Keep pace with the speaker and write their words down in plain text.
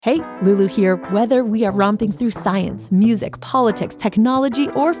Hey, Lulu here. Whether we are romping through science, music, politics, technology,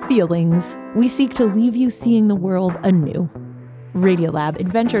 or feelings, we seek to leave you seeing the world anew. Radiolab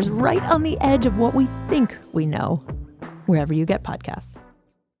adventures right on the edge of what we think we know, wherever you get podcasts.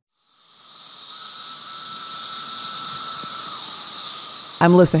 I'm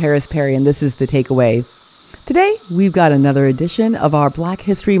Melissa Harris Perry, and this is The Takeaway. Today, we've got another edition of our Black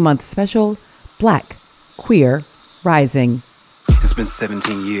History Month special, Black Queer Rising. It's been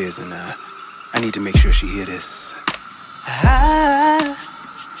 17 years, and I need to make sure she hear this. I've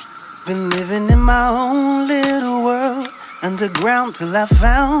been living in my own little world, underground till I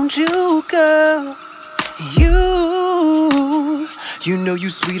found you, girl. You know you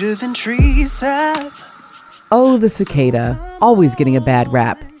sweeter than trees sap. Oh, the cicada, always getting a bad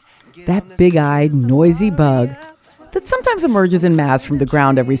rap. That big-eyed, noisy bug that sometimes emerges in mass from the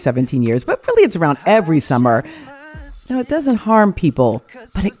ground every 17 years, but really it's around every summer. Now, it doesn't harm people,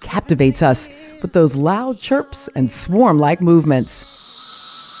 but it captivates us with those loud chirps and swarm-like movements.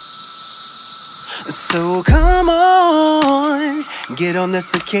 So come on, get on the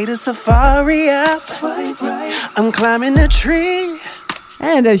cicada safari app. I'm climbing a tree.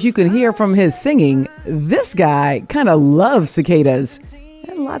 And as you can hear from his singing, this guy kind of loves cicadas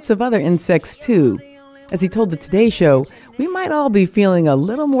and lots of other insects too. As he told the Today Show, we might all be feeling a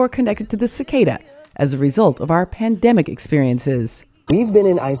little more connected to the cicada as a result of our pandemic experiences. We've been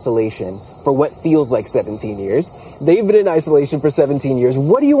in isolation for what feels like 17 years. They've been in isolation for 17 years.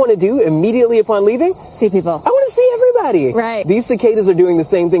 What do you want to do immediately upon leaving? See people. I want to see everybody. Right. These cicadas are doing the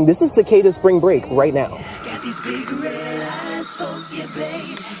same thing. This is cicada spring break right now. Got these big red eyes for you,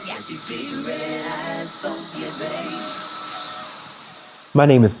 babe. Got these big red eyes for you, babe. My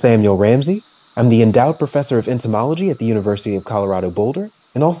name is Samuel Ramsey. I'm the endowed professor of entomology at the University of Colorado Boulder,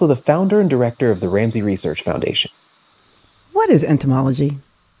 and also the founder and director of the Ramsey Research Foundation. What is entomology?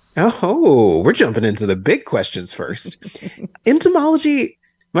 Oh, we're jumping into the big questions first. Entomology,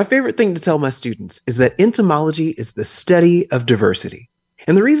 my favorite thing to tell my students is that entomology is the study of diversity.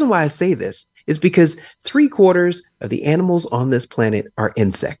 And the reason why I say this is because 3/4 of the animals on this planet are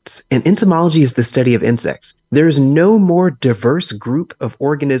insects, and entomology is the study of insects. There is no more diverse group of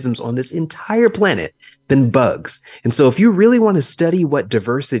organisms on this entire planet than bugs. And so if you really want to study what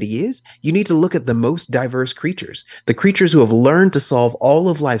diversity is, you need to look at the most diverse creatures, the creatures who have learned to solve all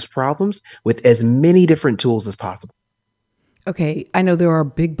of life's problems with as many different tools as possible. Okay, I know there are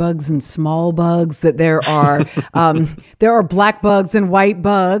big bugs and small bugs, that there are black bugs and white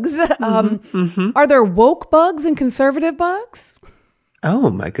bugs. Are there woke bugs and conservative bugs?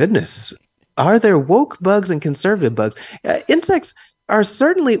 Oh my goodness. Are there woke bugs and conservative bugs? Insects are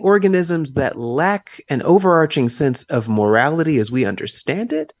certainly organisms that lack an overarching sense of morality as we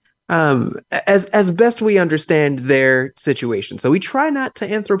understand it, as best we understand their situation. So we try not to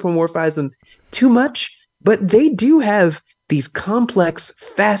anthropomorphize them too much, but they do have these complex,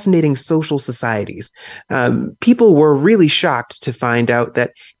 fascinating social societies. People were really shocked to find out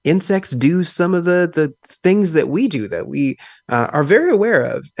that insects do some of the things that we do that we are very aware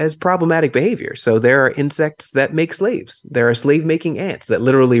of as problematic behavior. So there are insects that make slaves. There are slave-making ants that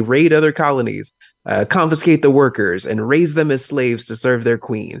literally raid other colonies, confiscate the workers, and raise them as slaves to serve their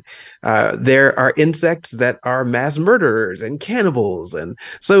queen. There are insects that are mass murderers and cannibals. And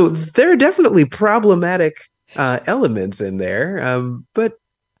so there are definitely problematic elements in there, but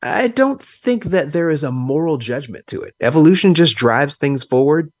I don't think that there is a moral judgment to it. Evolution just drives things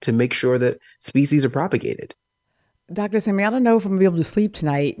forward to make sure that species are propagated. Dr. Sammy, I don't know if I'm going to be able to sleep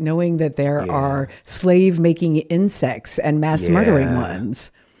tonight knowing that there are slave-making insects and mass murdering ones.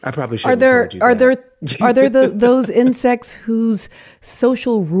 I probably should have told you are that. there those insects whose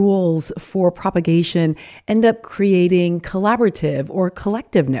social rules for propagation end up creating collaborative or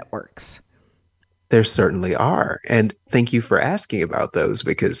collective networks? There certainly are. And thank you for asking about those,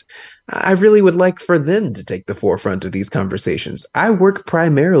 because I really would like for them to take the forefront of these conversations. I work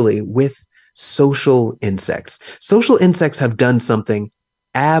primarily with social insects. Social insects have done something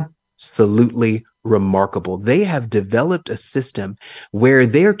absolutely remarkable. They have developed a system where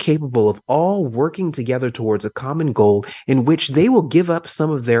they're capable of all working together towards a common goal in which they will give up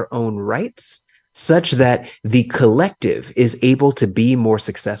some of their own rights such that the collective is able to be more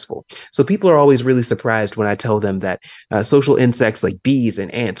successful. So people are always really surprised when I tell them that social insects like bees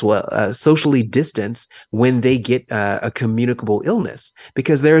and ants will socially distance when they get a communicable illness,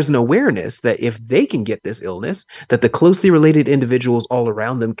 because there is an awareness that if they can get this illness, that the closely related individuals all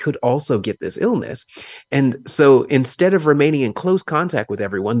around them could also get this illness. And so instead of remaining in close contact with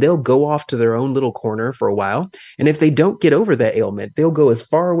everyone, they'll go off to their own little corner for a while. And if they don't get over that ailment, they'll go as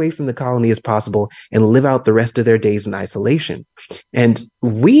far away from the colony as possible bubble and live out the rest of their days in isolation. And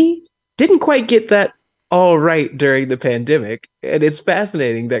we didn't quite get that all right during the pandemic. And it's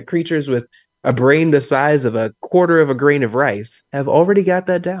fascinating that creatures with a brain the size of a quarter of a grain of rice have already got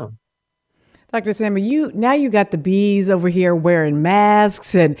that down. Dr. Sammy, you got the bees over here wearing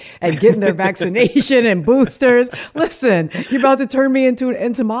masks and getting their vaccination and boosters. Listen, you're about to turn me into an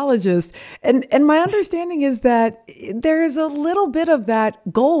entomologist. And my understanding is that there is a little bit of that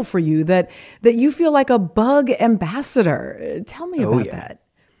goal for you, that you feel like a bug ambassador. Tell me about that.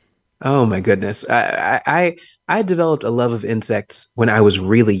 Oh my goodness. I developed a love of insects when I was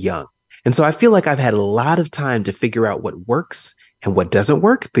really young. And so I feel like I've had a lot of time to figure out what works and what doesn't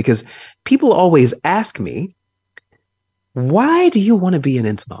work, because people always ask me, why do you want to be an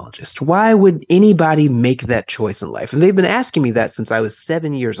entomologist? Why would anybody make that choice in life? And they've been asking me that since I was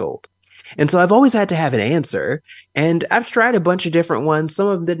 7 years old. And so I've always had to have an answer. And I've tried a bunch of different ones. Some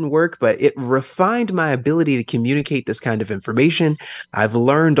of them didn't work, but it refined my ability to communicate this kind of information. I've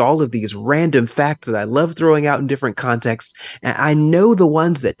learned all of these random facts that I love throwing out in different contexts. And I know the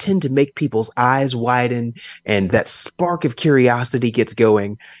ones that tend to make people's eyes widen and that spark of curiosity gets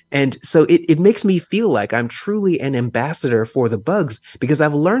going. And so it makes me feel like I'm truly an ambassador for the bugs, because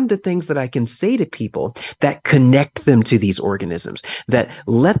I've learned the things that I can say to people that connect them to these organisms, that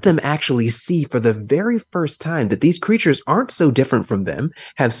let them actually see for the very first time that these creatures aren't so different from them,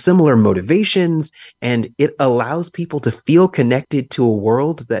 have similar motivations, and it allows people to feel connected to a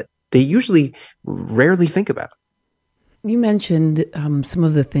world that they usually rarely think about. You mentioned some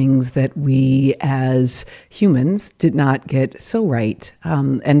of the things that we as humans did not get so right,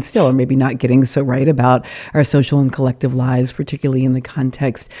 and still are maybe not getting so right about our social and collective lives, particularly in the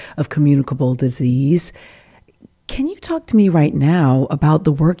context of communicable disease. Can you talk to me right now about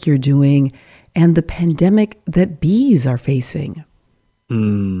the work you're doing and the pandemic that bees are facing?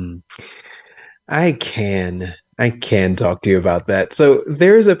 I can talk to you about that. So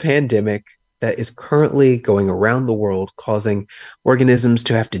there's a pandemic that is currently going around the world, causing organisms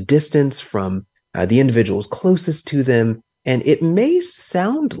to have to distance from the individuals closest to them. And it may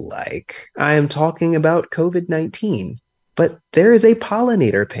sound like I am talking about COVID-19, but there is a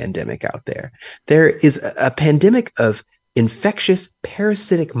pollinator pandemic out there. There is a pandemic of infectious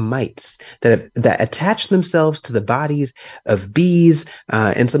parasitic mites that attach themselves to the bodies of bees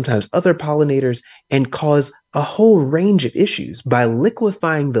and sometimes other pollinators and cause a whole range of issues by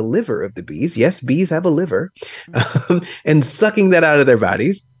liquefying the liver of the bees. Yes, bees have a liver, and sucking that out of their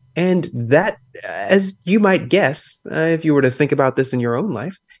bodies. And that, as you might guess, if you were to think about this in your own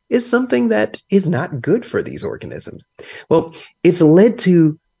life, is something that is not good for these organisms. Well, it's led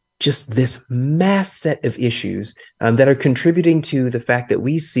to just this mass set of issues that are contributing to the fact that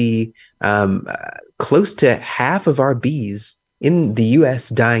we see close to half of our bees in the US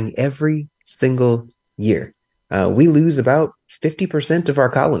dying every single year. We lose about 50% of our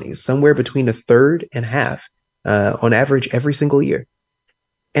colonies, somewhere between a third and half on average every single year.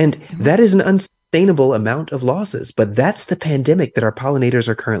 And that is an unsustainable amount of losses, but that's the pandemic that our pollinators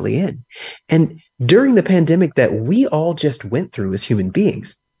are currently in. And during the pandemic that we all just went through as human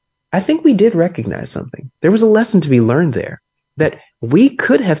beings, I think we did recognize something. There was a lesson to be learned there, that we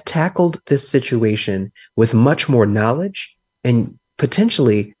could have tackled this situation with much more knowledge, and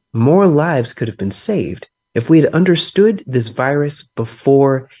potentially more lives could have been saved if we had understood this virus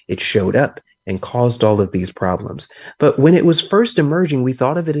before it showed up and caused all of these problems. But when it was first emerging, we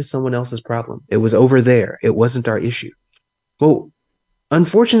thought of it as someone else's problem. It was over there. It wasn't our issue. Well,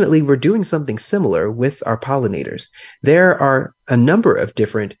 unfortunately, we're doing something similar with our pollinators. There are a number of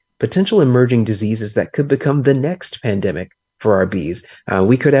different potential emerging diseases that could become the next pandemic for our bees.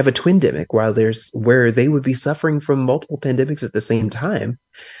 We could have a twindemic where they would be suffering from multiple pandemics at the same time.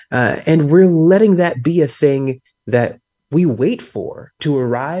 And we're letting that be a thing that we wait for to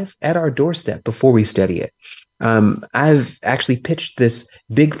arrive at our doorstep before we study it. I've actually pitched this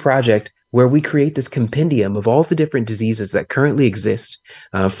big project where we create this compendium of all the different diseases that currently exist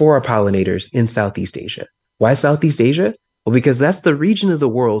for our pollinators in Southeast Asia. Why Southeast Asia? Well, because that's the region of the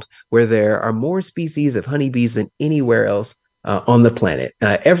world where there are more species of honeybees than anywhere else on the planet.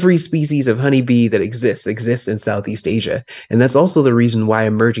 Every species of honeybee that exists in Southeast Asia. And that's also the reason why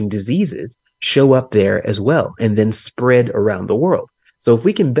emerging diseases show up there as well and then spread around the world. So if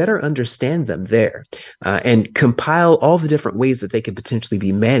we can better understand them there and compile all the different ways that they could potentially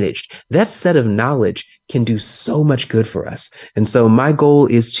be managed, that set of knowledge can do so much good for us. And so my goal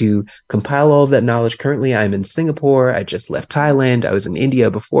is to compile all of that knowledge. Currently, I'm in Singapore. I just left Thailand. I was in India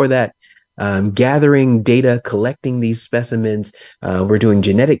before that, gathering data, collecting these specimens. We're doing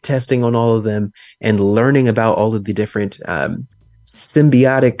genetic testing on all of them and learning about all of the different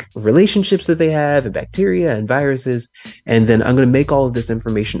symbiotic relationships that they have and bacteria and viruses. And then I'm going to make all of this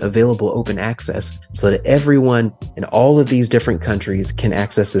information available open access so that everyone in all of these different countries can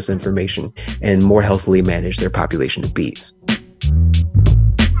access this information and more healthily manage their population of bees.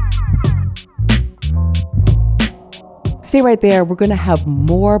 Stay right there. We're going to have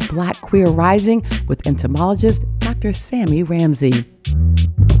more Black Queer Rising with entomologist Dr. Sammy Ramsey.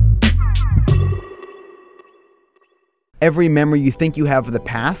 Every memory you think you have of the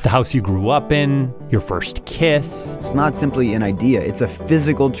past, the house you grew up in, your first kiss. It's not simply an idea, it's a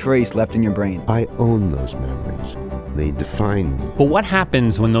physical trace left in your brain. I own those memories. They define me. But what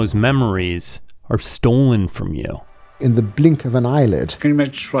happens when those memories are stolen from you? In the blink of an eyelid. Can you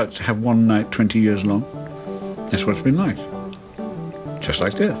imagine what to have one night 20 years long? That's what it's been like. Just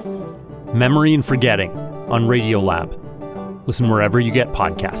like this. Memory and Forgetting on Radiolab. Listen wherever you get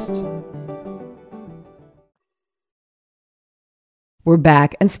podcasts. We're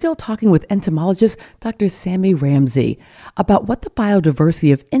back and still talking with entomologist Dr. Sammy Ramsey about what the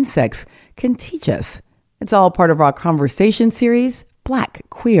biodiversity of insects can teach us. It's all part of our conversation series, Black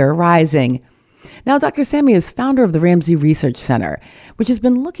Queer Rising. Now, Dr. Sammy is founder of the Ramsey Research Center, which has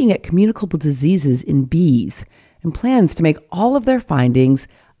been looking at communicable diseases in bees and plans to make all of their findings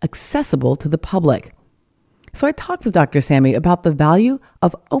accessible to the public. So I talked with Dr. Sammy about the value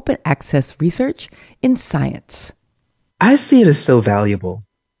of open access research in science. I see it as so valuable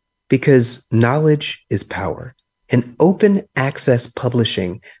because knowledge is power, and open access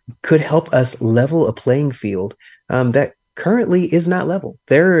publishing could help us level a playing field that currently is not level.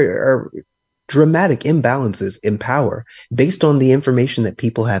 There are dramatic imbalances in power based on the information that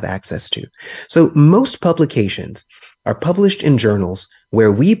people have access to. So most publications are published in journals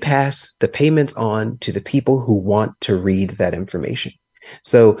where we pass the payments on to the people who want to read that information.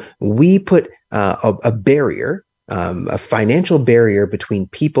 So we put a barrier, a financial barrier between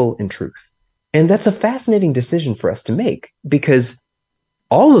people and truth. And that's a fascinating decision for us to make because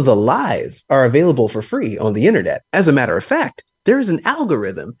all of the lies are available for free on the internet. As a matter of fact, there is an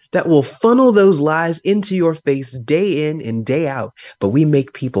algorithm that will funnel those lies into your face day in and day out, but we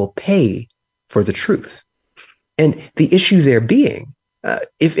make people pay for the truth. And the issue there being,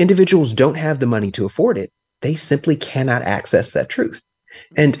 if individuals don't have the money to afford it, they simply cannot access that truth.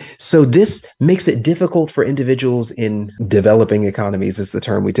 And so this makes it difficult for individuals in developing economies, is the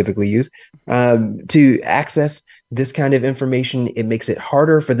term we typically use, to access this kind of information. It makes it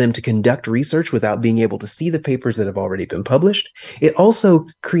harder for them to conduct research without being able to see the papers that have already been published. It also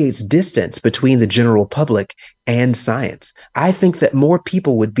creates distance between the general public and science. I think that more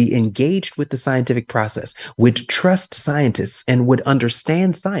people would be engaged with the scientific process, would trust scientists, and would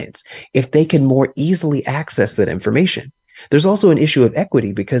understand science if they can more easily access that information. There's also an issue of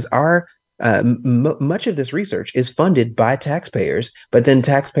equity because our much of this research is funded by taxpayers, but then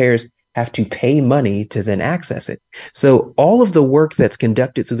taxpayers have to pay money to then access it. So all of the work that's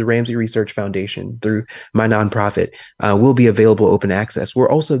conducted through the Ramsey Research Foundation, through my nonprofit, will be available open access.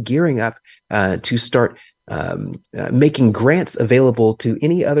 We're also gearing up to start making grants available to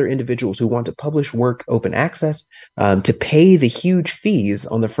any other individuals who want to publish work open access, to pay the huge fees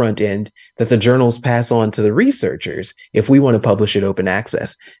on the front end that the journals pass on to the researchers if we want to publish it open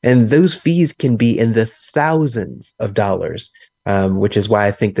access. And those fees can be in the thousands of dollars, which is why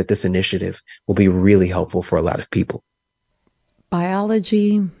I think that this initiative will be really helpful for a lot of people.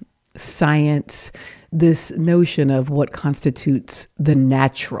 Biology, science, this notion of what constitutes the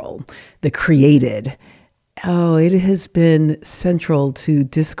natural, the created. Oh, it has been central to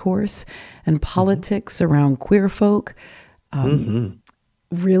discourse and politics around queer folk.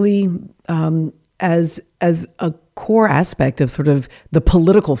 Really, as a core aspect of sort of the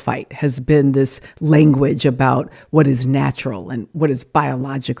political fight has been this language about what is natural and what is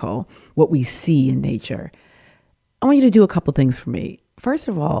biological, what we see in nature. I want you to do a couple things for me. First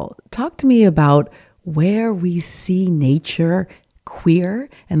of all, talk to me about where we see nature queer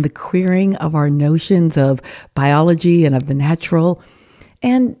and the queering of our notions of biology and of the natural.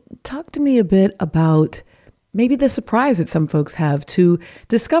 And talk to me a bit about maybe the surprise that some folks have to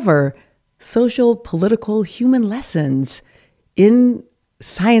discover social, political, human lessons in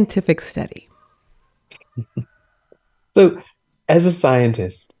scientific study. So as a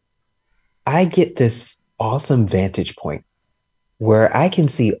scientist, I get this awesome vantage point where I can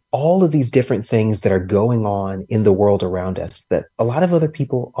see all of these different things that are going on in the world around us that a lot of other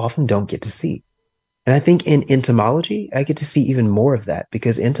people often don't get to see. And I think in entomology, I get to see even more of that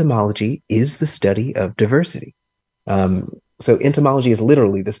because entomology is the study of diversity. So entomology is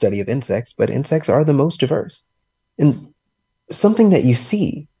literally the study of insects, but insects are the most diverse. And something that you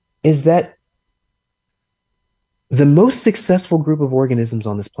see is that the most successful group of organisms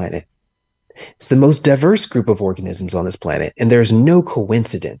on this planet. It's the most diverse group of organisms on this planet, and there's no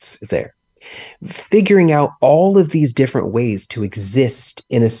coincidence there. Figuring out all of these different ways to exist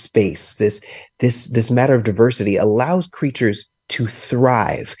in a space, this matter of diversity allows creatures to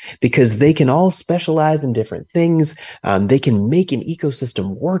thrive because they can all specialize in different things. They can make an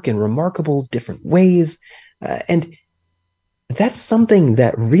ecosystem work in remarkable different ways. And that's something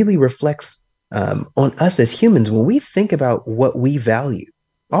that really reflects on us as humans when we think about what we value.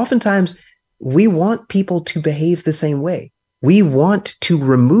 Oftentimes, we want people to behave the same way. We want to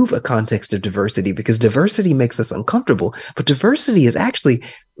remove a context of diversity because diversity makes us uncomfortable, but diversity is actually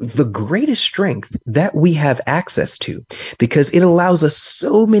the greatest strength that we have access to because it allows us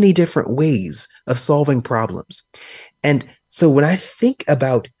so many different ways of solving problems. And so when I think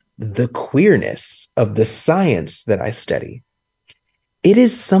about the queerness of the science that I study, it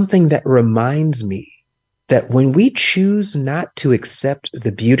is something that reminds me that when we choose not to accept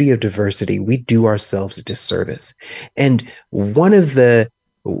the beauty of diversity, we do ourselves a disservice. And one of the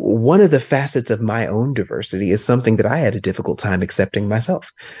facets of my own diversity is something that I had a difficult time accepting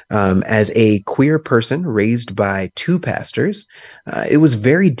myself. As a queer person raised by two pastors, it was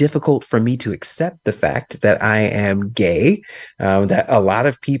very difficult for me to accept the fact that I am gay, that a lot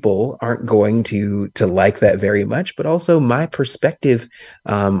of people aren't going to like that very much, but also my perspective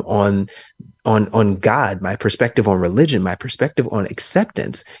on God, my perspective on religion, my perspective on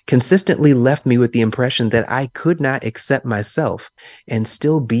acceptance consistently left me with the impression that I could not accept myself and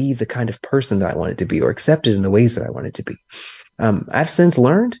still be the kind of person that I wanted to be or accepted in the ways that I wanted to be. I've since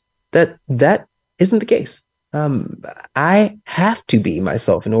learned that that isn't the case. I have to be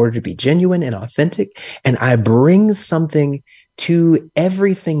myself in order to be genuine and authentic, and I bring something to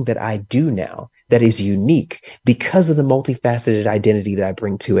everything that I do now that is unique because of the multifaceted identity that I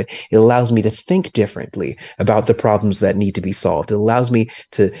bring to it. It allows me to think differently about the problems that need to be solved. It allows me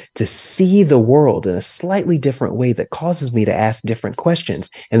to see the world in a slightly different way that causes me to ask different questions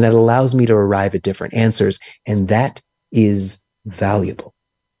and that allows me to arrive at different answers. And that is valuable.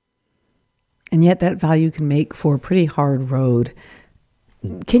 And yet that value can make for a pretty hard road.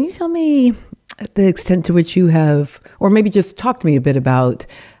 Can you tell me the extent to which you have, or maybe just talk to me a bit about,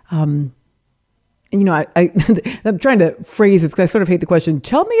 I'm trying to phrase this because I sort of hate the question.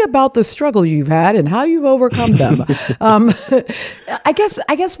 Tell me about the struggle you've had and how you've overcome them. I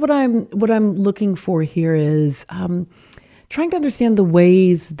guess what I'm looking for here is trying to understand the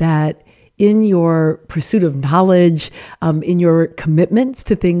ways that in your pursuit of knowledge, in your commitments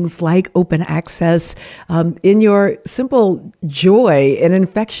to things like open access, in your simple joy and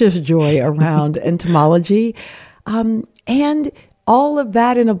infectious joy around entomology, and all of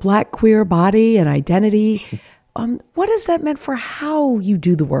that in a Black queer body and identity. What has that meant for how you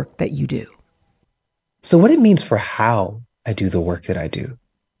do the work that you do? So what it means for how I do the work that I do,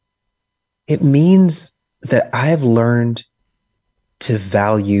 it means that I've learned to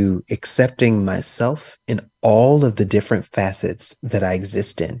value accepting myself in all of the different facets that I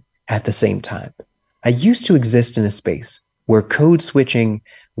exist in at the same time. I used to exist in a space where code switching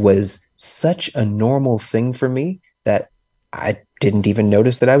was such a normal thing for me that I didn't even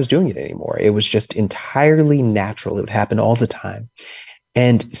notice that I was doing it anymore. It was just entirely natural. It would happen all the time.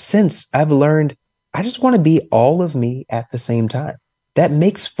 And since I've learned, I just want to be all of me at the same time. That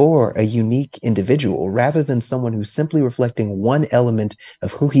makes for a unique individual rather than someone who's simply reflecting one element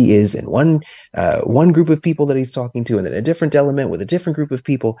of who he is in one group of people that he's talking to, and then a different element with a different group of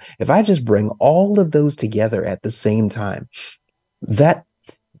people. If I just bring all of those together at the same time, that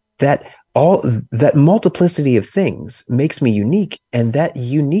multiplicity of things makes me unique, and that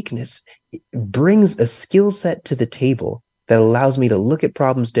uniqueness brings a skill set to the table that allows me to look at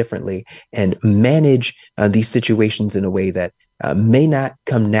problems differently and manage these situations in a way that may not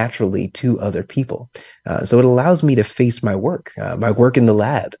come naturally to other people. So it allows me to face my work in the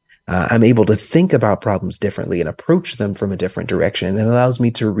lab. I'm able to think about problems differently and approach them from a different direction, and it allows me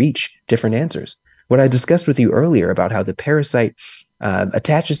to reach different answers. What I discussed with you earlier about how the parasite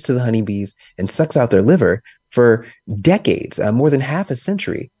attaches to the honeybees and sucks out their liver for decades, more than half a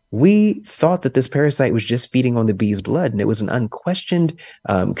century. We thought that this parasite was just feeding on the bee's blood, and it was an unquestioned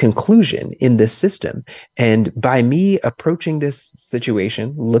conclusion in this system. And by me approaching this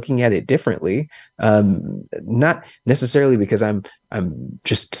situation, looking at it differently, not necessarily because I'm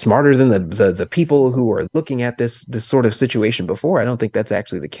just smarter than the people who are looking at this sort of situation before. I don't think that's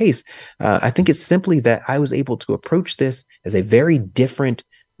actually the case. I think it's simply that I was able to approach this as a very different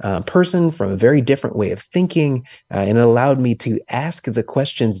person from a very different way of thinking, and it allowed me to ask the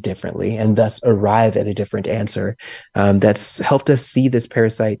questions differently and thus arrive at a different answer. That's helped us see this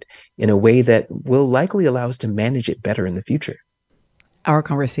parasite in a way that will likely allow us to manage it better in the future. Our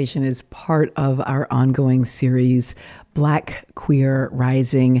conversation is part of our ongoing series, Black Queer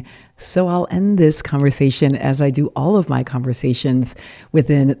Rising. So I'll end this conversation, as I do all of my conversations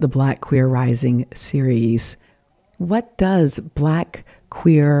within the Black Queer Rising series. What does Black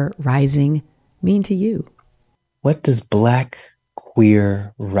Queer Rising mean to you? What does Black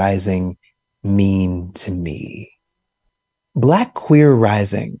Queer Rising mean to me? Black Queer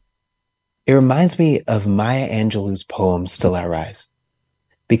Rising, it reminds me of Maya Angelou's poem, Still I Rise,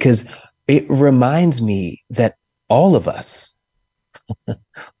 because it reminds me that all of us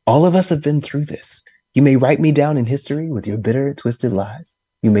have been through this. You may write me down in history with your bitter, twisted lies.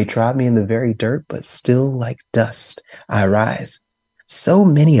 You may trod me in the very dirt, but still like dust, I rise. So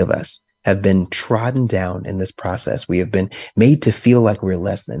many of us have been trodden down in this process. We have been made to feel like we're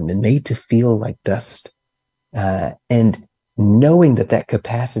less than, been made to feel like dust. And knowing that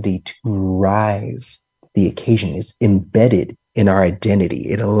capacity to rise to the occasion is embedded in our identity.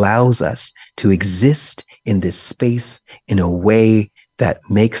 It allows us to exist in this space in a way that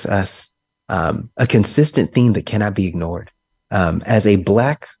makes us a consistent theme that cannot be ignored. As a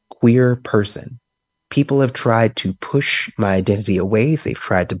Black queer person, people have tried to push my identity away. They've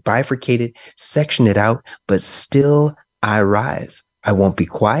tried to bifurcate it, section it out, but still I rise. I won't be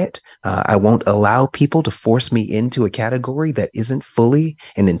quiet. I won't allow people to force me into a category that isn't fully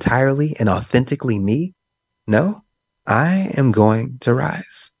and entirely and authentically me. No, I am going to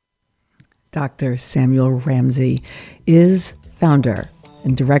rise. Dr. Samuel Ramsey is founder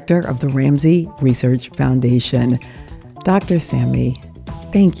and director of the Ramsey Research Foundation. Dr. Sammy,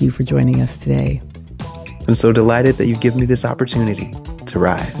 thank you for joining us today. I'm so delighted that you've given me this opportunity to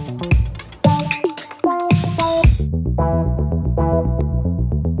rise.